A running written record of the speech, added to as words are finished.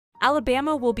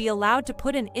Alabama will be allowed to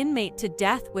put an inmate to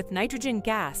death with nitrogen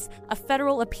gas, a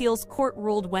federal appeals court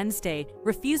ruled Wednesday,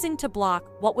 refusing to block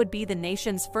what would be the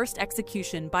nation's first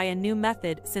execution by a new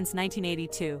method since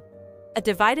 1982. A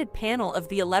divided panel of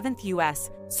the 11th U.S.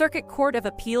 Circuit Court of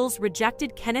Appeals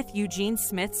rejected Kenneth Eugene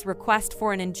Smith's request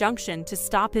for an injunction to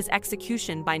stop his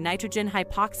execution by nitrogen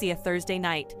hypoxia Thursday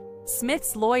night.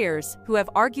 Smith's lawyers, who have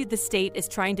argued the state is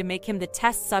trying to make him the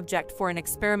test subject for an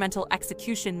experimental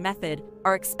execution method,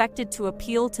 are expected to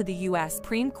appeal to the U.S.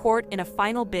 Supreme Court in a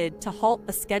final bid to halt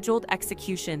a scheduled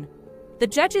execution. The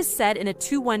judges said in a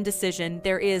 2-1 decision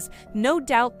there is no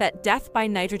doubt that death by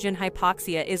nitrogen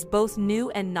hypoxia is both new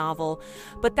and novel,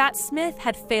 but that Smith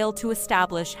had failed to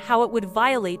establish how it would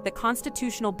violate the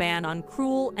constitutional ban on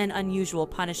cruel and unusual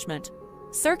punishment.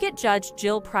 Circuit Judge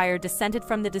Jill Pryor dissented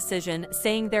from the decision,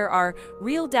 saying there are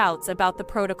real doubts about the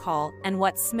protocol and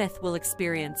what Smith will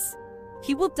experience.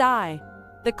 He will die.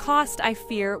 The cost, I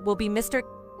fear, will be Mr.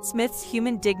 Smith's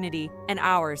human dignity and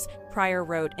ours, Pryor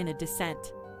wrote in a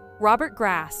dissent. Robert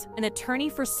Grass, an attorney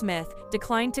for Smith,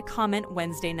 declined to comment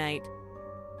Wednesday night.